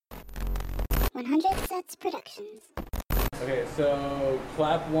100 Sets Productions. Okay, so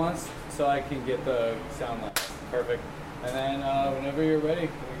clap once so I can get the sound line. Perfect. And then whenever you're ready,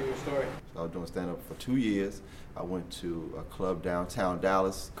 can we get your story? I was doing stand-up for 2 years. I went to a club downtown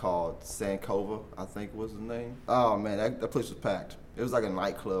Dallas called Sankova, I think was the name. Oh man, that place was packed. It was like a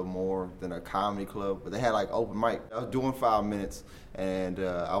nightclub more than a comedy club, but they had like open mic. I was doing 5 minutes, and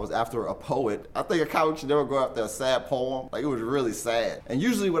I was after a poet. I think a comic should never go after a sad poem. Like, it was really sad. And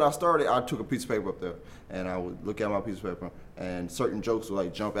usually when I started, I took a piece of paper up there, and I would look at my piece of paper, and certain jokes would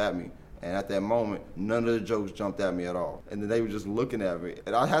like jump at me. And at that moment, none of the jokes jumped at me at all. And then they were just looking at me.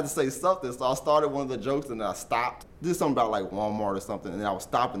 And I had to say something, so I started one of the jokes and then I stopped. Did something about like Walmart or something, and then I would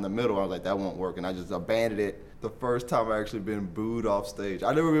stop in the middle. I was like, that won't work, and I just abandoned it. The first time I actually been booed off stage.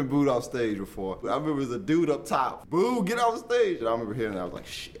 I've never been booed off stage before. I remember there was a dude up top, boo, get off stage. And I remember hearing that, I was like,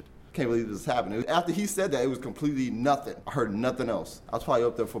 shit. Can't believe this is happening. After he said that, it was completely nothing. I heard nothing else. I was probably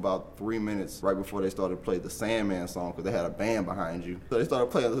up there for about 3 minutes right before they started to play the Sandman song, because they had a band behind you. So they started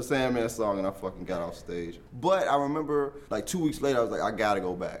playing the Sandman song, and I fucking got off stage. But I remember like 2 weeks later, I was like, I gotta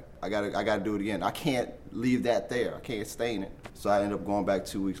go back. I gotta do it again. I can't leave that there. I can't stain it. So I ended up going back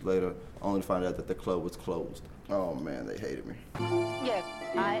 2 weeks later, only to find out that the club was closed. Oh man, they hated me. Yes,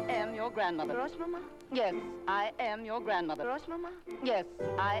 I am your grandmother. Rosh Mama? Yes, I am your grandmother. Rosh Mama? Yes,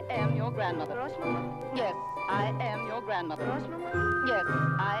 I am your grandmother. Rosh Mama? Yes, I am your grandmother. Rosh Mama? Yes,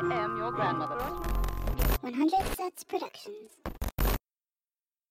 I am your grandmother. Rosh Mama? 100 Sets Productions.